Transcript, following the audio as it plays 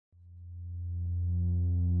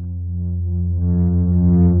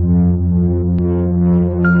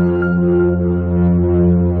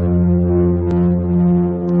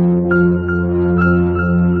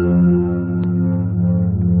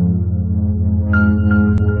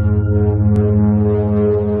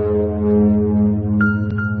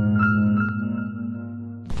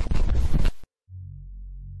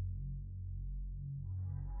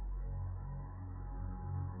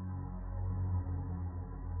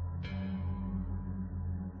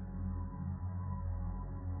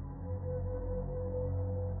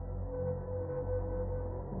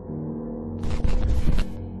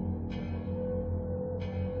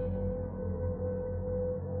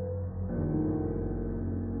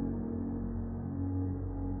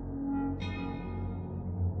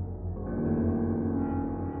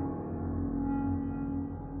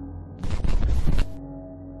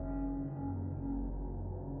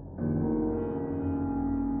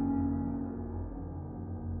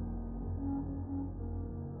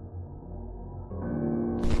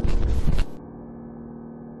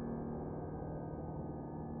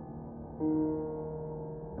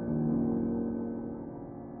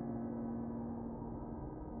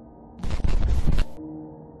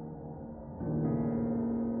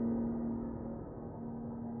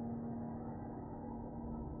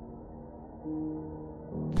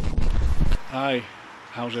Hi,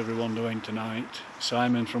 how's everyone doing tonight?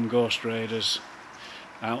 Simon from Ghost Raiders,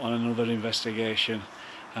 out on another investigation,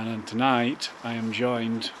 and then tonight I am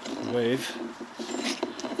joined with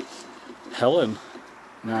Helen.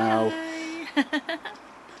 Now,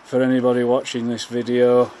 for anybody watching this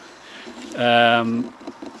video,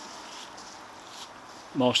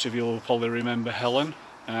 most of you will probably remember Helen.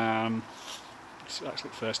 It's actually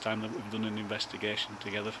the first time that we've done an investigation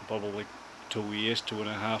together for probably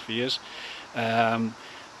 2.5 years.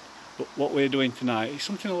 But what we're doing tonight is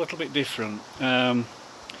something a little bit different.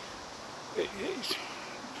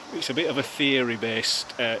 It's a bit of a theory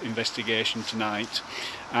based investigation tonight,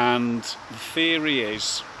 and the theory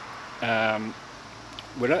is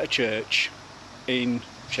we're at a church in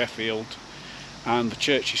Sheffield, and the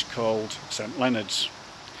church is called St Leonard's.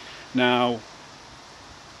 Now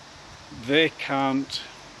they can't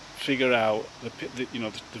figure out the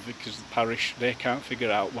vicars of the parish, they can't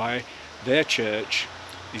figure out why their church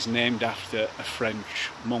is named after a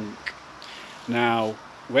French monk. Now,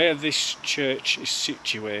 where this church is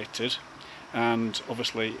situated, and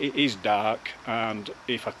obviously it is dark, and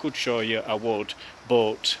if I could show you I would,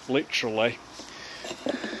 but literally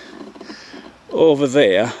over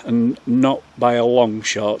there, and not by a long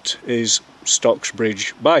shot, is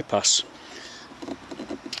Stocksbridge bypass.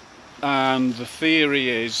 And the theory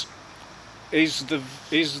is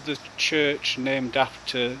the church named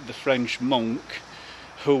after the French monk,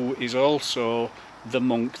 who is also the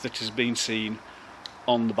monk that has been seen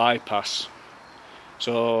on the bypass.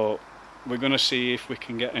 So we're going to see if we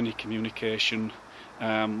can get any communication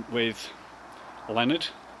with Leonard,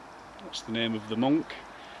 that's the name of the monk,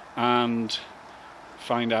 and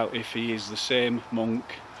find out if he is the same monk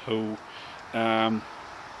who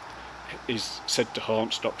is said to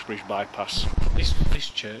haunt Stocksbridge bypass. This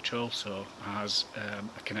church also has a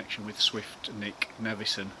connection with Swift Nick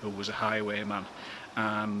Nevison, who was a highwayman,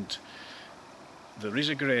 and there is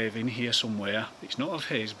a grave in here somewhere. It's not of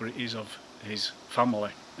his, but it is of his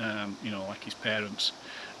family, like his parents.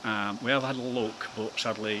 We have had a look, but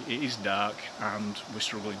sadly it is dark and we're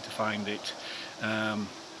struggling to find it.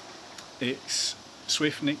 It's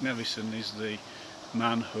Swift Nick Nevison is the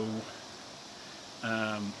man who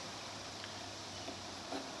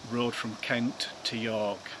rode from Kent to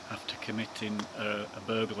York after committing a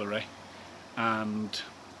burglary, and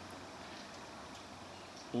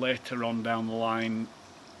later on down the line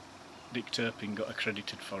Dick Turpin got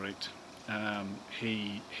accredited for it.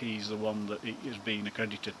 He's the one that it has been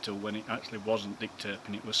accredited to, when it actually wasn't Dick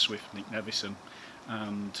Turpin, it was Swift Nick Nevison,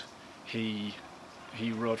 and he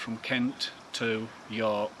rode from Kent to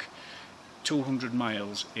York 200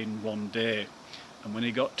 miles in one day. And when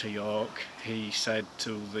he got to York, he said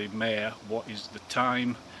to the mayor, "What is the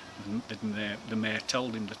time?" The mayor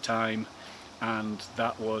told him the time, and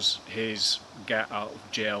that was his get out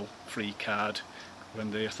of jail free card.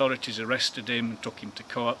 When the authorities arrested him and took him to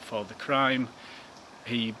court for the crime,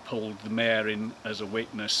 he pulled the mayor in as a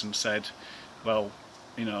witness and said, well,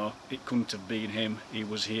 it couldn't have been him, he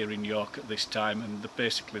was here in York at this time. And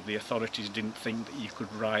basically the authorities didn't think that you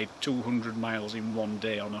could ride 200 miles in one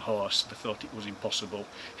day on a horse. They thought it was impossible.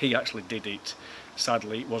 He actually did it.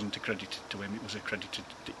 Sadly, it wasn't accredited to him, it was accredited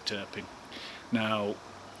to Dick Turpin. Now,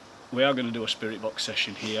 we are going to do a spirit box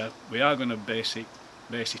session here. We are going to base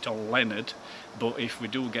it on Leonard, but if we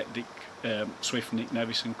do get Swift Nick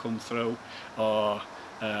Nevison come through, or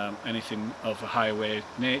anything of a highway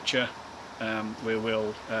nature, we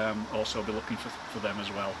will also be looking for them as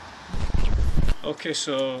well. Okay,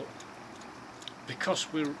 so because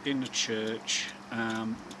we're in a church,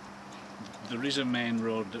 there is a main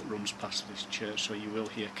road that runs past this church, so you will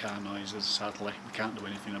hear car noises. Sadly, we can't do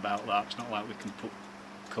anything about that. It's not like we can put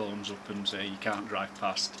cones up and say you can't drive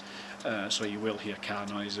past, so you will hear car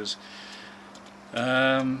noises.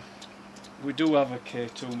 We do have a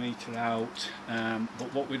K2 meter out,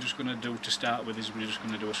 but what we're just going to do to start with is we're just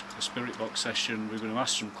going to do a spirit box session. We're going to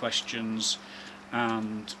ask some questions,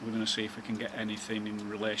 and we're going to see if we can get anything in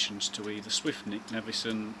relations to either Swift Nick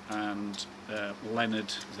Nevison and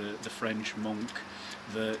Leonard, the French monk.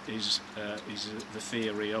 That is the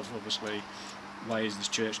theory of, obviously, why is this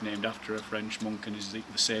church named after a French monk, and is the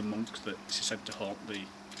same monk that is said to haunt the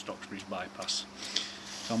Stocksbridge bypass.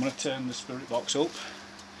 So I'm going to turn the spirit box up,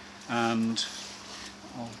 and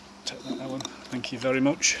I'll take that, Helen. Thank you very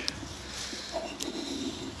much.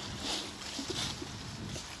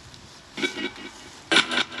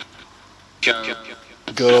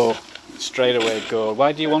 Go. Straight away, go.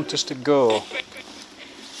 Why do you want us to go?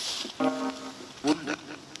 Wonder.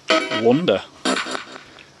 Wonder?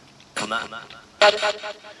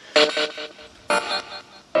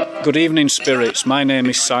 Good evening, spirits. My name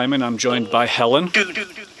is Simon. I'm joined by Helen,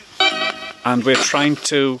 and we're trying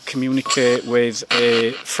to communicate with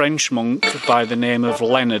a French monk by the name of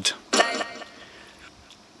Leonard.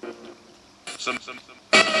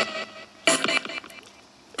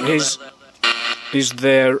 Is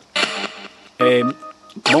there a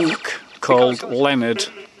monk called Leonard,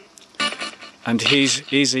 and is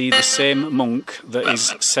he the same monk that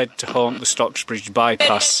is said to haunt the Stocksbridge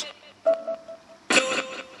bypass?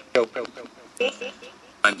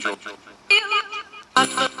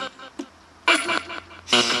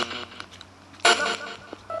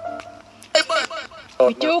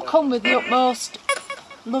 We do come with the utmost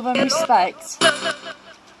love and respect.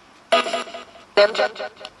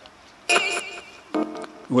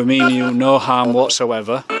 We mean you no harm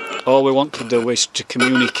whatsoever. All we want to do is to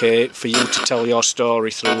communicate for you to tell your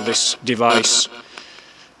story through this device.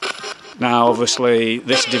 Now, obviously,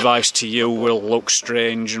 this device to you will look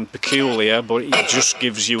strange and peculiar, but it just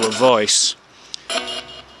gives you a voice.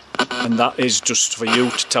 And that is just for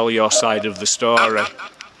you to tell your side of the story.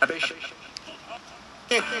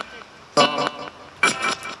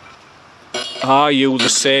 Are you the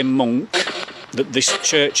same monk that this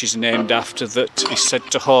church is named after, that is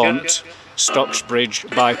said to haunt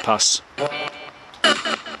Stocksbridge bypass?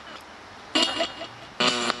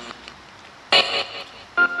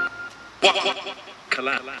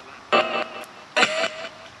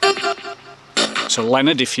 So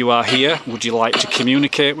Leonard, if you are here, would you like to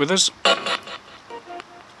communicate with us?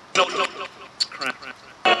 No, it's crap.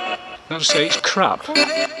 I'd say it's crap.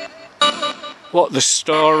 What, the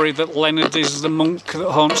story that Leonard is the monk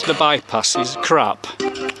that haunts the bypass is crap?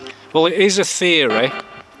 Well, it is a theory.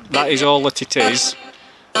 That is all that it is.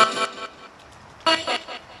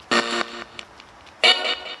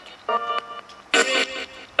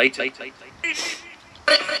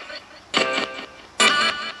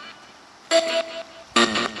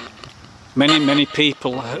 Many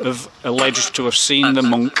people have alleged to have seen the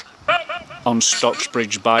monk on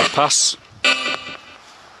Stocksbridge bypass.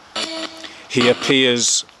 He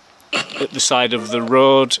appears at the side of the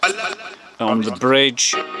road, on the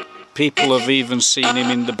bridge. People have even seen him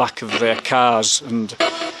in the back of their cars, and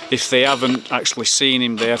if they haven't actually seen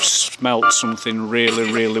him, they have smelt something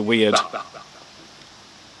really, really weird.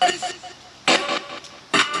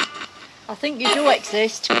 I think you do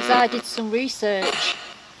exist, because I did some research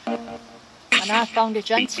and I found a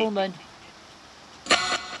gentleman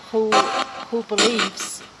who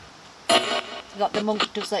believes that the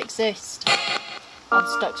monk does exist on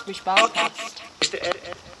Stocksbridge bypass.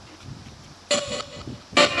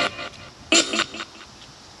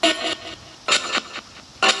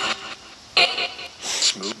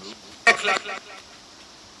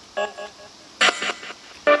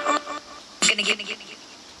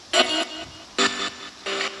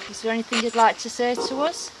 Is there anything you'd like to say to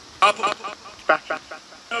us?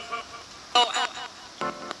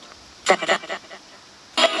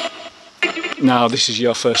 Now, this is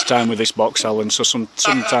your first time with this box, Helen, so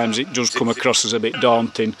sometimes it does come across as a bit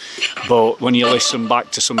daunting, but when you listen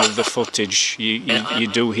back to some of the footage, you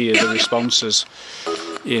do hear the responses.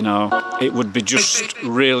 You know, it would be just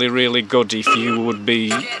really, really good if you would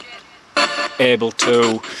be able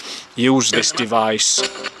to use this device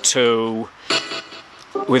to,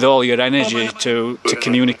 with all your energy, to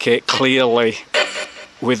communicate clearly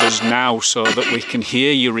with us now, so that we can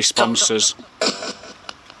hear your responses.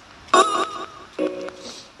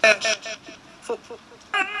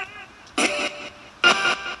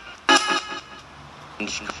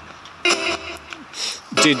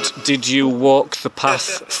 Did you walk the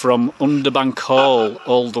path from Underbank Hall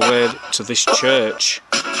all the way to this church?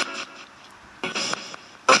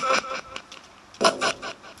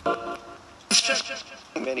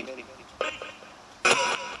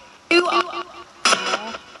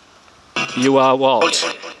 You are what?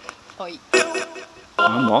 Oi.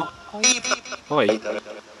 I'm what? Oi. Oi.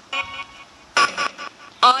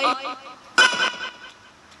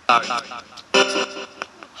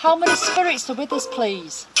 How many spirits are with us,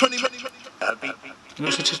 please? 20.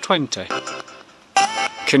 What's it, 20?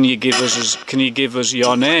 Can you give us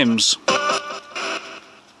your names?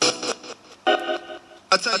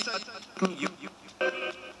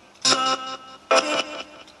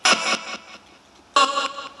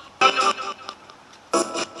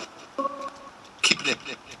 Keep it.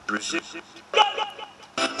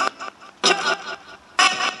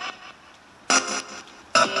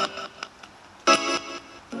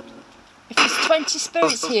 If there's 20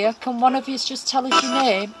 spirits here, can one of you just tell us your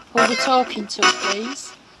name, who we're talking to,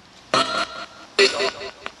 please?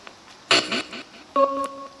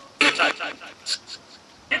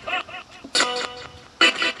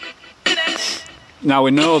 Now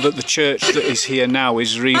we know that the church that is here now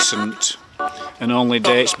is recent and only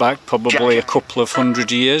dates back probably a couple of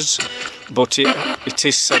 100 years, but it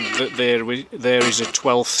is said that there is a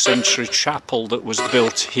 12th century chapel that was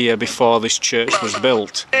built here before this church was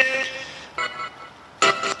built.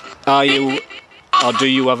 Are you, or do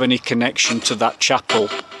you have any connection to that chapel?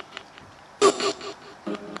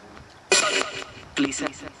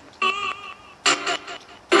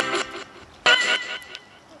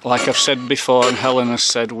 Like I've said before and Helen has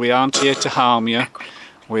said, we aren't here to harm you,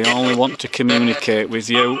 we only want to communicate with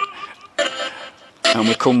you, and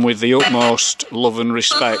we come with the utmost love and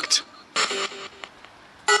respect.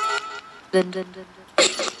 London.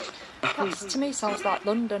 That to me sounds like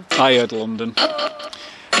London. I heard London.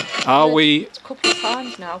 Are we, a couple of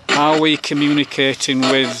times now. Are we communicating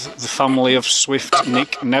with the family of Swift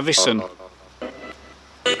Nick Nevison?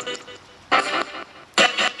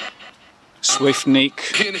 Swift Nick,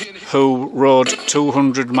 who rode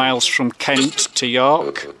 200 miles from Kent to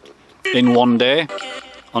York in one day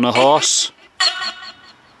on a horse.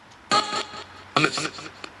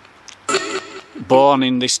 Born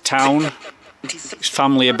in this town, his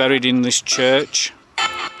family are buried in this church.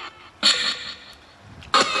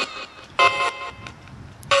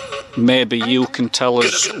 Maybe you can tell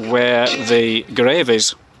us where the grave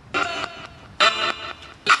is.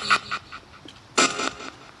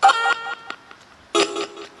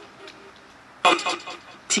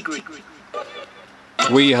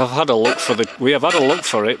 We have had a look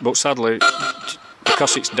for it, but sadly,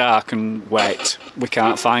 because it's dark and wet, we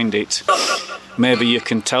can't find it. Maybe you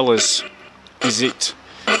can tell us, is it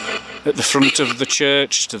at the front of the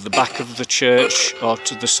church, to the back of the church, or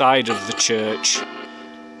to the side of the church?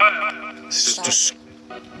 It's just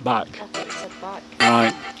back. I thought it said back.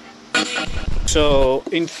 Right. So,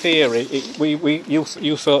 in theory,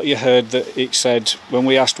 you thought you heard that it said, when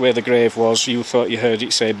we asked where the grave was, you thought you heard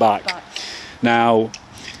it say back. Now,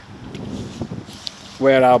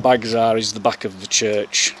 where our bags are is the back of the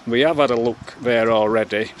church. We have had a look there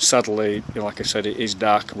already. Sadly, like I said, it is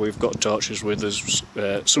dark. We've got torches with us.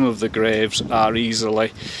 Some of the graves are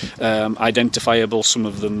easily identifiable, some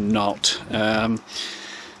of them not. I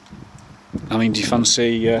mean, do you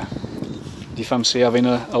fancy having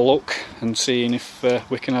a look and seeing if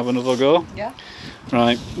we can have another go? Yeah.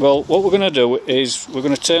 Right, well, what we're going to do is we're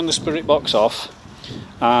going to turn the spirit box off,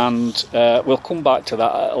 and we'll come back to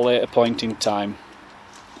that at a later point in time.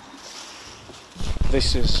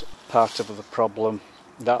 This is part of the problem.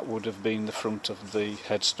 That would have been the front of the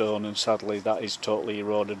headstone, and sadly that is totally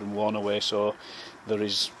eroded and worn away, so there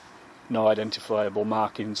is no identifiable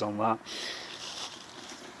markings on that.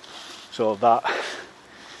 So that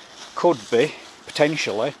could be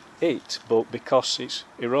potentially it, but because it's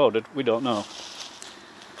eroded, we don't know.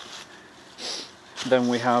 Then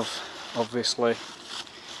we have obviously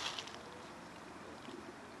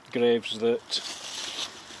graves that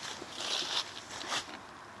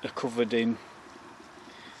are covered in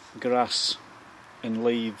grass and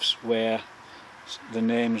leaves where the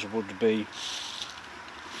names would be.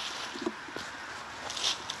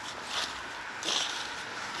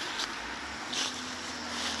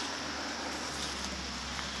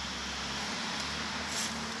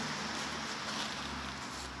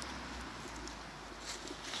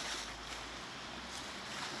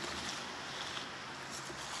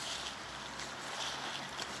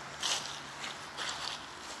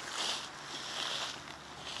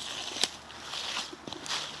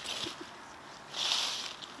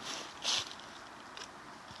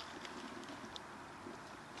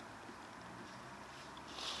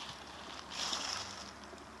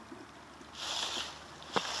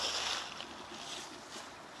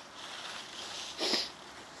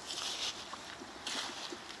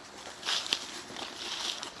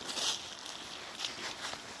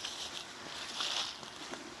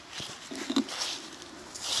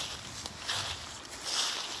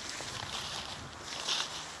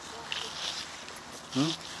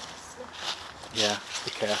 Yeah, just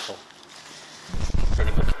be careful.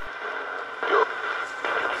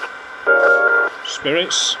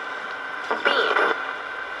 Spirits,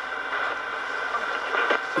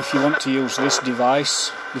 if you want to use this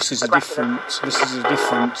device, this is a different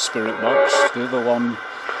spirit box. The other one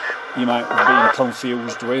you might have been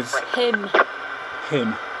confused with. Him.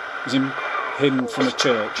 Him. Is him from a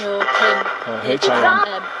church? No, him. Or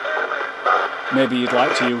H-I-M. Maybe you'd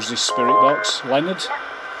like to use this spirit box. Leonard?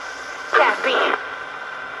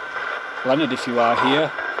 Leonard, if you are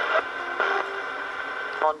here,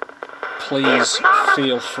 please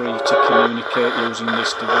feel free to communicate using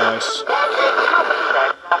this device.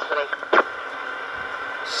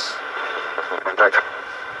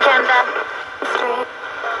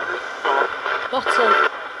 Bottle.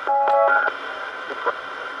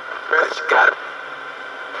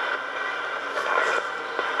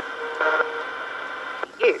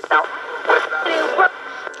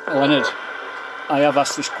 Leonard, I have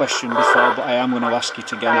asked this question before, but I am going to ask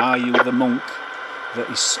it again. Are you the monk that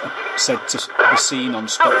is said to be seen on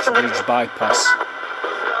Stocksbridge bypass?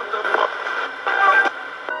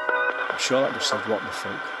 I'm sure that just said what the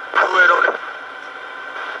fuck.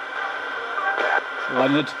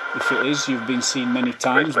 Leonard, if it is, you've been seen many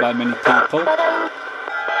times by many people.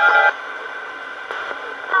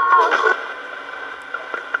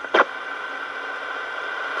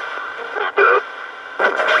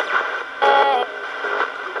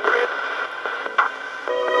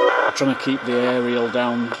 I'm trying to keep the aerial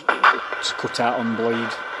down to cut out and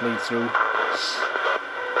bleed through.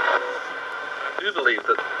 Do you believe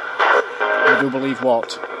that? You do believe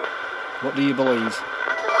what? What do you believe?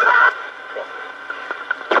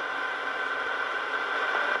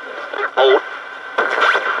 Oh.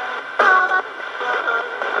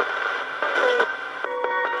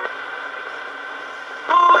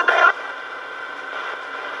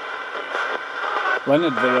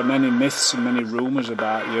 Leonard, there are many myths and many rumours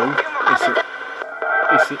about you.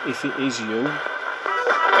 If it is you,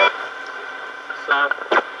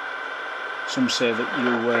 some say that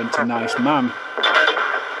you weren't a nice man.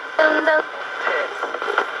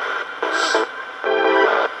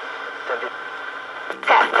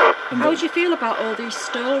 How do you feel about all these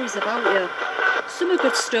stories about you? Some are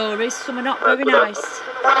good stories, some are not very nice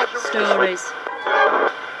stories.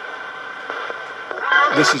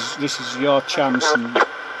 This is your chance and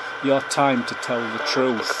your time to tell the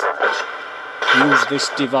truth. Use this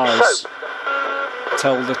device.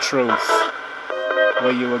 Tell the truth.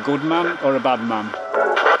 Were you a good man or a bad man?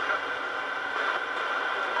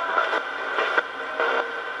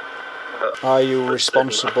 Are you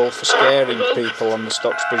responsible for scaring people on the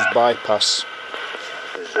Stocksbridge bypass?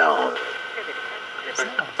 Bizarre.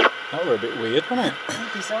 That were a bit weird, wasn't it?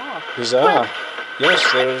 Bizarre. Bizarre. Yes,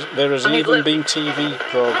 there has even been TV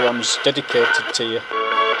programmes dedicated to you.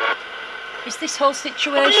 Is this whole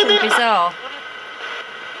situation bizarre?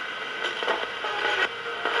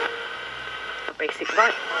 Basic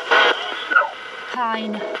right.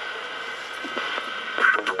 Pine.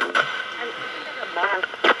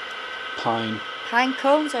 Pine. Pine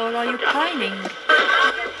cones, or are you pining?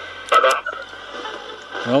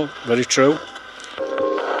 Well, very true.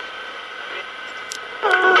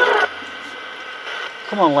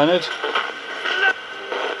 Come on, Leonard. The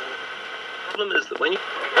problem is that when you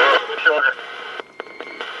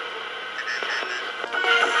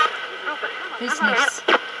Business.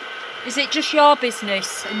 Is it just your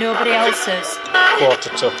business and nobody else's? Quarter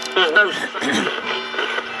to.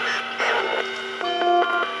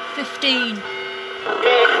 15.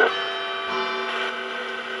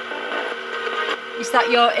 Is that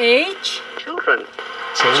your age? children.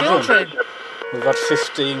 Children. We've had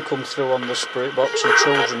 15 come through on the spirit box and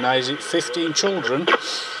children. Now, is it 15 children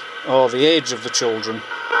or the age of the children?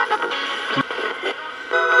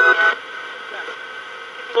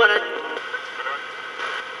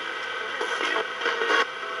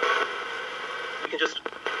 You can just.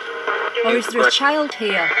 Or is there a child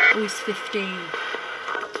here who is 15?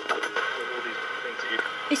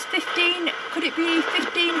 Is 15, could it be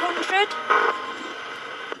 1500?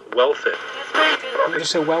 Well fit. Did you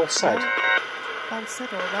say well said? Well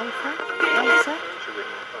said or well said? Well said?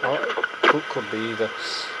 Oh, could be either.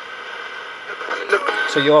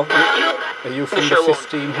 So are you from the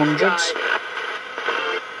 1500s?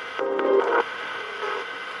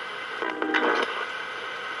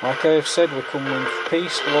 Like I have said, we come with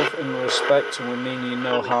peace, love and respect, and we mean you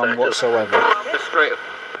no harm whatsoever. Straight up.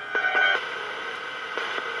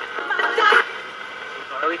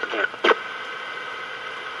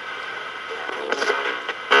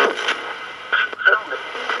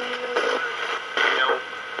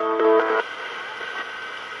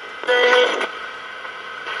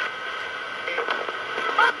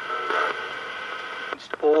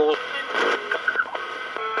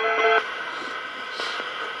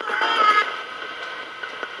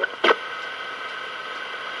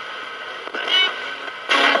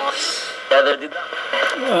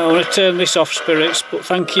 I want to turn this off, spirits, but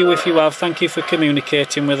thank you if you have. Thank you for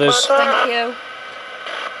communicating with us. Thank you.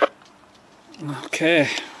 Okay,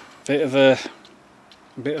 bit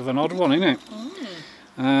of an odd one, isn't it?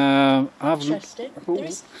 Interesting. There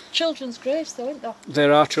is children's graves though, isn't there?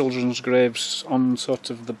 There are children's graves on sort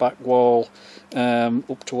of the back wall,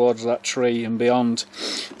 up towards that tree and beyond.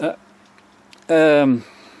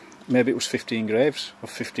 Maybe it was 15 graves of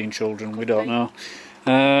 15 children. We don't know.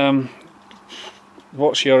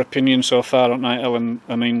 what's your opinion so far on night, Helen?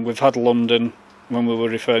 I mean, we've had London when we were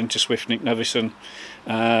referring to Swiftnick Nevison.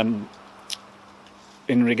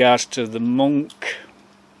 In regards to the monk,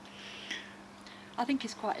 I think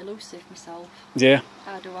he's quite elusive myself. yeah.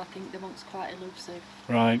 I do. I think the monk's quite elusive.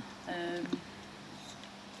 Right.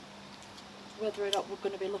 Whether or not we're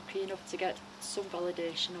going to be lucky enough to get some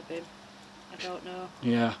validation of him, I don't know.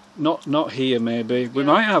 Yeah, not here maybe. We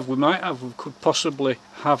Yeah. we could possibly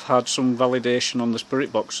have had some validation on the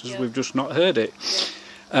spirit boxes. Yeah. We've just not heard it.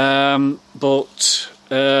 Yeah. But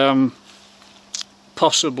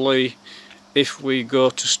possibly if we go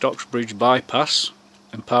to Stocksbridge bypass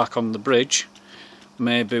and park on the bridge,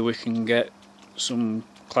 maybe we can get some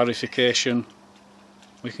clarification.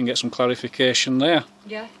 We can get some clarification there.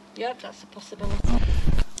 Yeah, yeah, that's a possibility.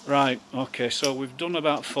 Right, okay, so we've done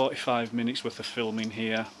about 45 minutes worth of filming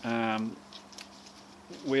here.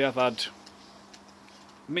 We have had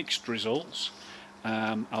mixed results,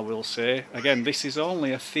 I will say. Again, this is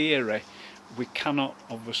only a theory. We cannot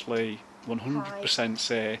obviously 100%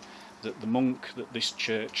 say that the monk that this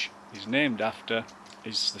church is named after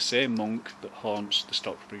is the same monk that haunts the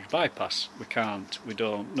Stocksbridge bypass. We can't, we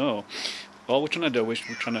don't know. All we're trying to do is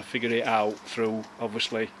we're trying to figure it out through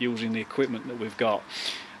obviously using the equipment that we've got.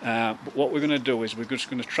 But what we're going to do is we're just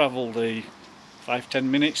going to travel the 5-10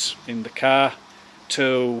 minutes in the car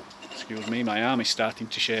to, excuse me, my arm is starting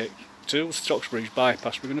to shake, to Stocksbridge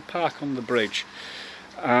bypass. We're going to park on the bridge,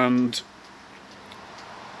 and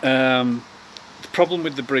the problem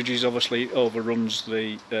with the bridge is obviously it overruns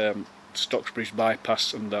the Stocksbridge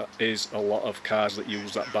bypass, and that is a lot of cars that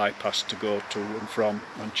use that bypass to go to and from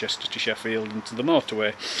Manchester to Sheffield and to the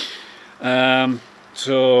motorway.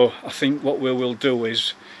 So I think what we will do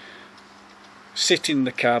is sit in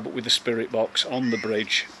the car but with the spirit box on the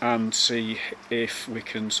bridge and see if we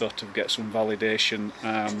can sort of get some validation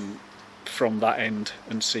from that end,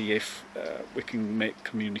 and see if we can make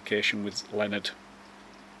communication with Leonard.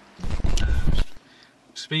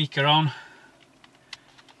 Speaker on,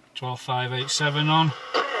 12587 on.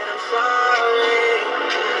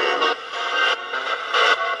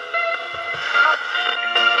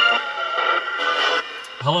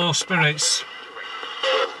 Hello spirits.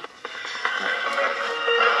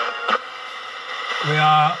 We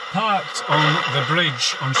are parked on the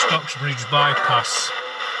bridge on Stocksbridge bypass,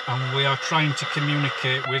 and we are trying to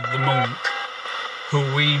communicate with the monk, who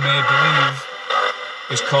we may believe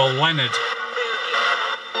is called Leonard.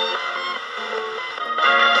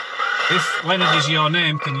 If Leonard is your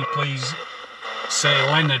name, can you please say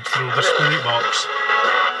Leonard through the spirit box?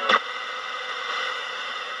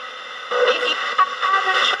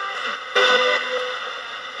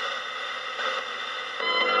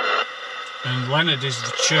 And Leonard is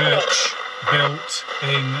the church built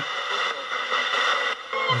in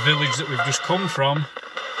the village that we've just come from,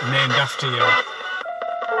 named after you.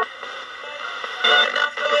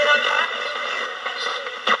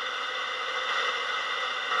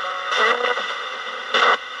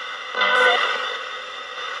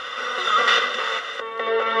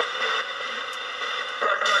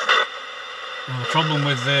 Well, the problem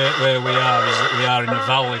with where we are is that we are in a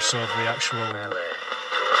valley, so the actual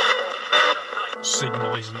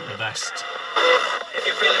signal isn't the best.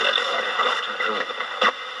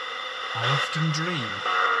 I often dream.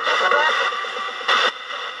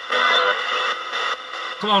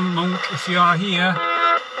 Come on, monk, if you are here,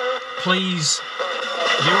 please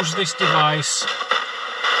use this device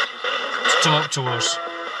to talk to us.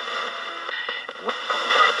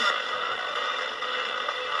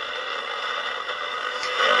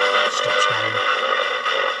 Stops going.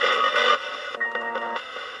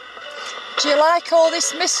 Do you like all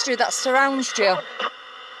this mystery that surrounds you?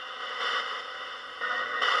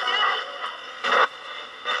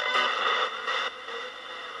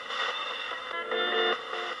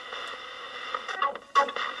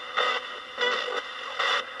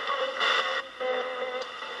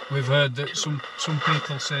 We've heard that some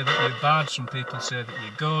people say that you're bad, some people say that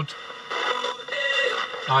you're good.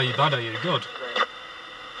 Are you bad or are you good?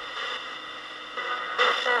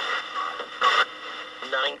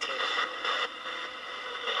 90.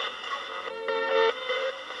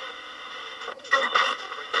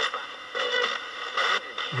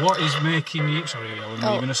 What is making you... Sorry, Helen,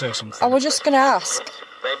 were you going to say something? I was just going to ask,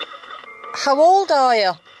 Maybe. how old are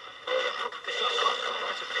you?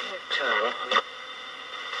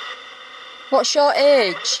 What's your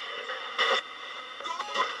age?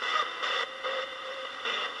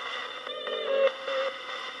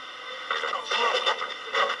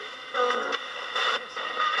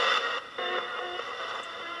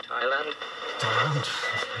 Thailand. Thailand.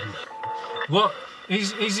 What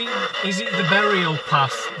Is it the burial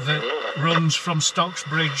path that runs from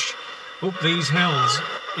Stocksbridge up these hills?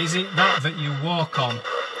 Is it that you walk on?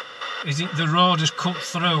 Is it the road has cut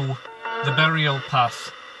through the burial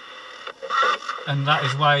path, and that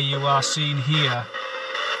is why you are seen here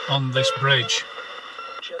on this bridge?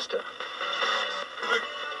 Chester.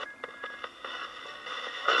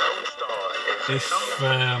 If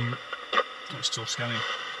it's still scanning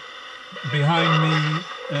behind me,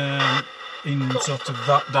 in sort of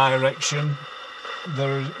that direction,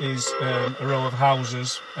 there is a row of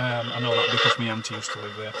houses. I know that because my auntie used to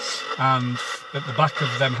live there, and at the back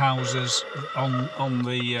of them houses, on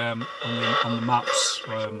the maps,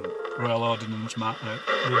 Royal Ordnance map,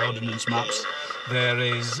 the Ordnance maps, there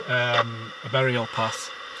is a burial path,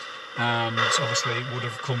 and obviously it would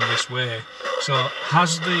have come this way. So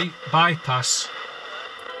has the bypass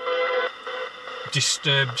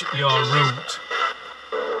disturbed your route?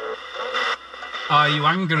 Are you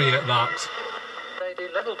angry at that?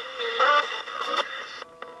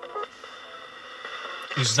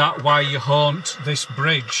 Is that why you haunt this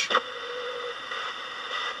bridge?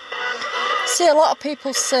 See, a lot of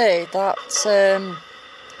people say that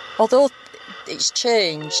although it's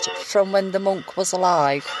changed from when the monk was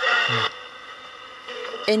alive,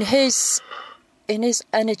 in his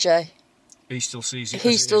energy, he still sees it.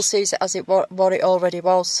 Sees it as what it already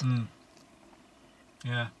was.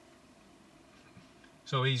 Yeah.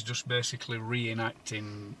 So he's just basically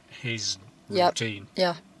reenacting his routine.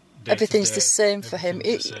 Yeah. Day Everything's the same for him.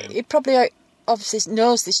 He probably obviously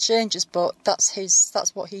knows this changes, but that's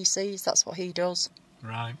what he sees. That's what he does.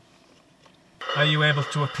 Right. Are you able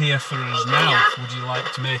to appear for us now? Would you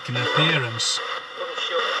like to make an appearance?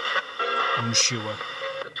 Unsure.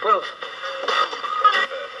 The 12th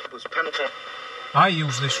was penetrated. I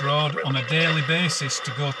use this road on a daily basis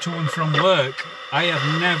to go to and from work. I have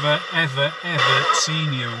never, ever, ever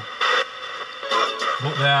seen you.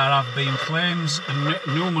 But there have been claims, and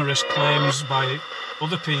numerous claims by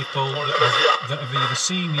other people that have either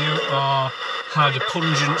seen you or had a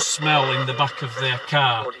pungent smell in the back of their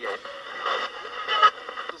car.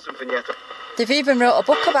 They've even wrote a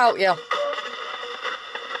book about you.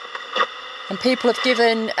 And people have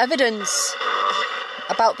given evidence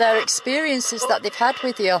about their experiences that they've had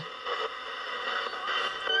with you.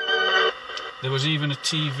 There was even a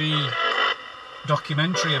TV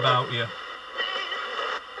documentary about you.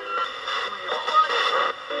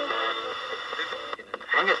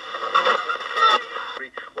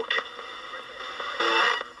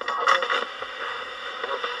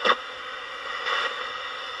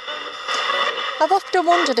 I've often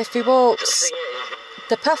wondered if he walks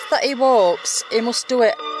the path that he walks, he must do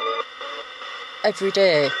it every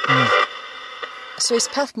day. So his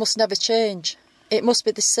path must never change. It must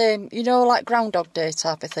be the same, you know, like Groundhog Day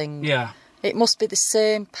type of thing. Yeah. It must be the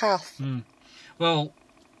same path. Well,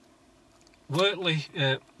 Wortley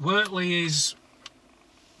is...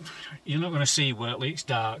 You're not going to see Wortley, it's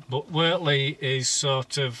dark, but Wortley is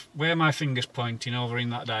sort of where my finger's pointing, over in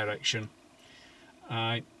that direction.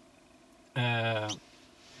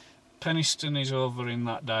 Penistone is over in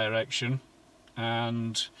that direction,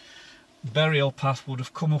 and burial path would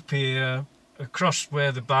have come up here, across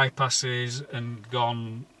where the bypass is, and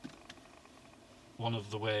gone one of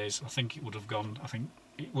the ways. I think it would have gone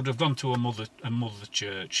to a mother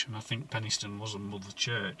church, and I think Penistone was a mother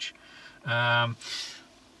church.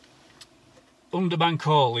 Underbank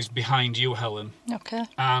Hall is behind you, Helen. Okay.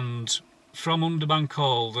 And from Underbank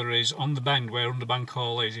Hall, there is, on the bend where Underbank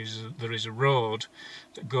Hall is there is a road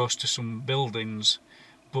that goes to some buildings,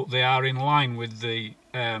 but they are in line with the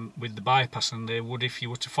bypass, and they would, if you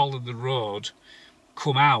were to follow the road,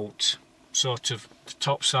 come out sort of the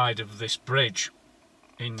top side of this bridge,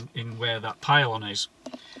 in where that pylon is,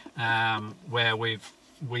 where we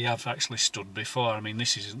have actually stood before. I mean,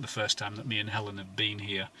 this isn't the first time that me and Helen have been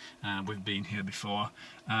here. We've been here before.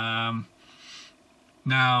 Now,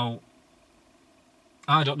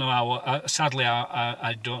 I don't know how. Sadly,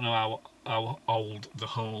 I don't know how old the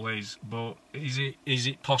hole is. But is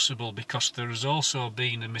it possible, because there has also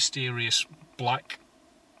been a mysterious black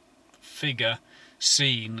figure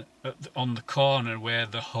seen on the corner where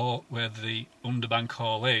the Underbank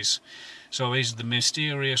Hall is? So is the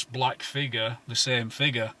mysterious black figure the same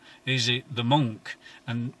figure? Is it the monk?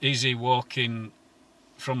 And is he walking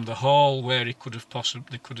from the hall where he could have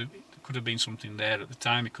possibly could have been something there at the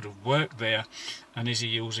time? He could have worked there, and is he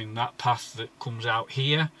using that path that comes out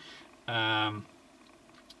here to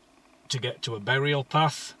get to a burial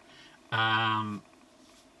path?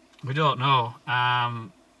 We don't know.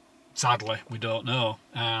 Sadly, we don't know.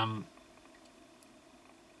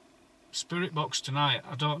 Spirit box tonight,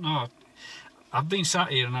 I don't know. I've been sat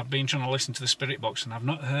here and I've been trying to listen to the spirit box, and I've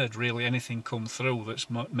not heard really anything come through that's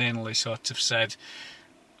mainly sort of said,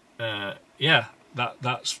 yeah,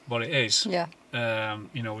 that's what it is. Yeah.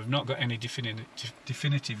 You know, we've not got any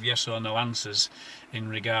definitive yes or no answers in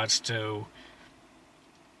regards to,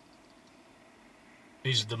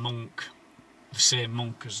 is the monk the same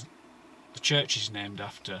monk as the church is named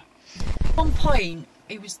after? At one point,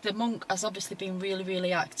 the monk has obviously been really,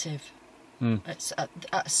 really active at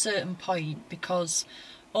a certain point, because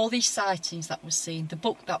all these sightings that was seen, the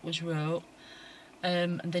book that was wrote,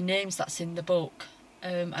 and the names that's in the book,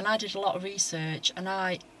 and I did a lot of research, and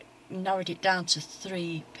I narrowed it down to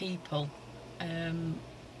 3 people, and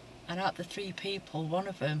out of the 3 people, one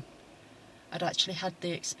of them had actually had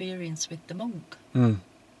the experience with the monk.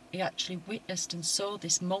 He actually witnessed and saw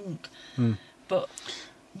this monk, but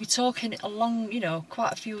we're talking along, you know,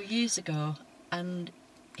 quite a few years ago, and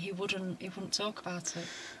he wouldn't talk about it.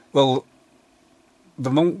 Well, the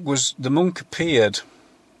monk appeared,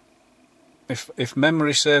 if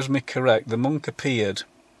memory serves me correct, the monk appeared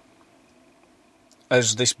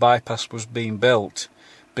as this bypass was being built,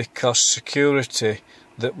 because security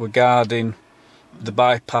that were guarding the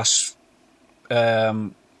bypass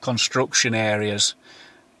construction areas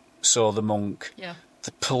saw the monk. Yeah.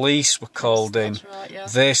 The police were called in. Right, yeah.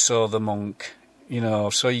 They saw the monk. You know,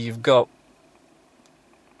 so you've got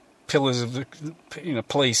pillars of the, you know,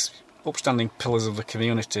 police, upstanding pillars of the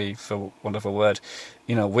community, for whatever word,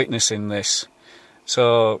 you know, witnessing this.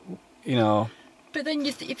 So, you know. But then,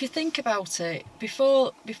 if you think about it,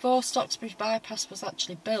 before Stocksbridge bypass was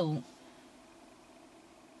actually built,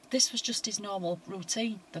 this was just his normal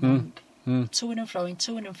routine. The monk. To and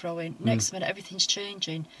froing. Next minute, everything's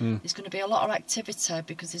changing. There's going to be a lot of activity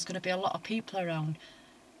because there's going to be a lot of people around.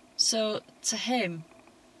 So to him,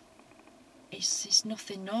 it's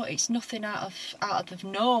nothing. No, it's nothing out of the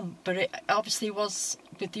norm. But it obviously was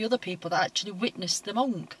with the other people that actually witnessed the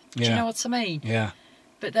monk. Do you know what I mean? Yeah.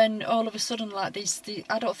 But then all of a sudden, like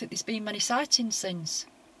I don't think there's been many sightings since.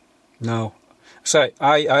 No. So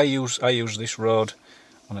I use this road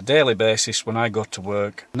on a daily basis when I go to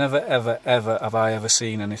work. Never, ever, ever have I ever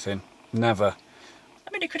seen anything. Never.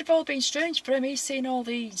 I mean, it could have all been strange for him. He's seen all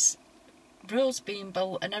these roads being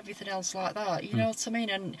built and everything else like that. You know what I mean?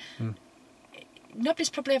 And nobody's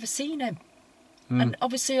probably ever seen him. And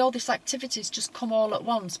obviously all this activity's just come all at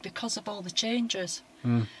once because of all the changes.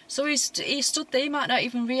 So he stood there. He might not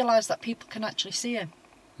even realise that people can actually see him.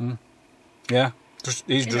 Yeah.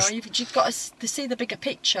 You've got to see the bigger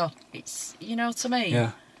picture. It's, you know what I mean?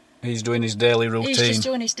 Yeah. He's doing his daily routine. He's just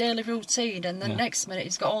doing his daily routine, and the next minute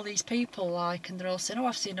he's got all these people, like, and they're all saying, "Oh,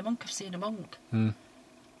 I've seen a monk. I've seen a monk."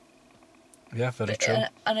 Yeah, very true.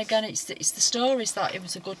 And again, it's the stories that he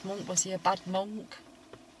was a good monk. Was he a bad monk?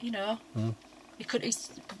 You know, he could.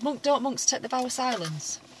 Don't monks take the vow of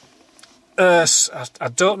silence? I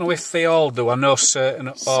don't know if they all do. I know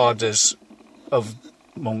certain orders of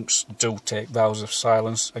monks do take vows of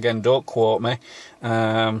silence. Again, don't quote me.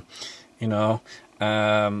 You know.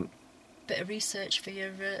 Bit of research for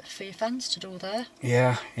your fans to do there.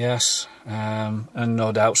 Yeah, yes, and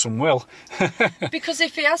no doubt some will. Because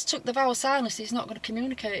if he has took the vow of silence, he's not going to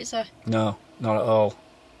communicate, is he? No, not at all.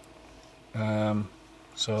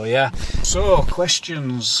 So yeah. So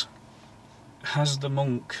questions: has the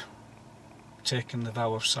monk taken the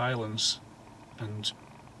vow of silence, and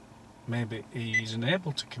maybe he's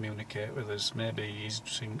unable to communicate with us? Maybe he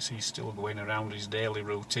thinks he's still going around his daily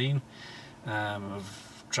routine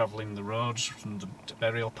of travelling the roads and the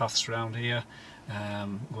burial paths around here,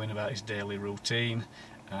 going about his daily routine,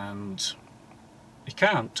 and he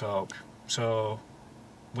can't talk, so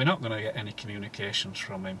we're not going to get any communications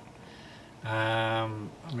from him. I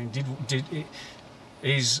mean,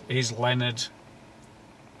 is Leonard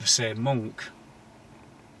the same monk?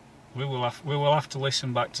 We will have to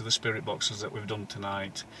listen back to the spirit boxes that we've done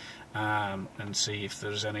tonight, and see if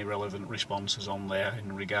there's any relevant responses on there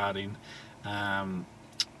in regarding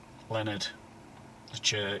Leonard, the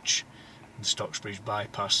church, and the Stocksbridge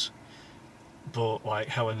bypass. But like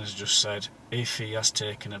Helen has just said, if he has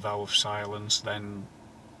taken a vow of silence, then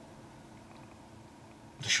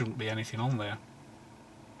there shouldn't be anything on there.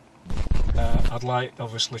 I'd like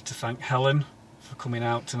obviously to thank Helen for coming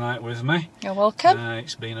out tonight with me. You're welcome.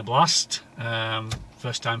 It's been a blast.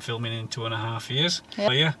 First time filming in 2.5 years. Yep.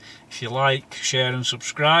 So yeah, if you like, share and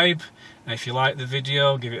subscribe. And if you like the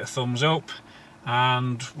video, give it a thumbs up.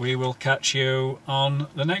 And we will catch you on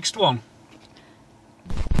the next one.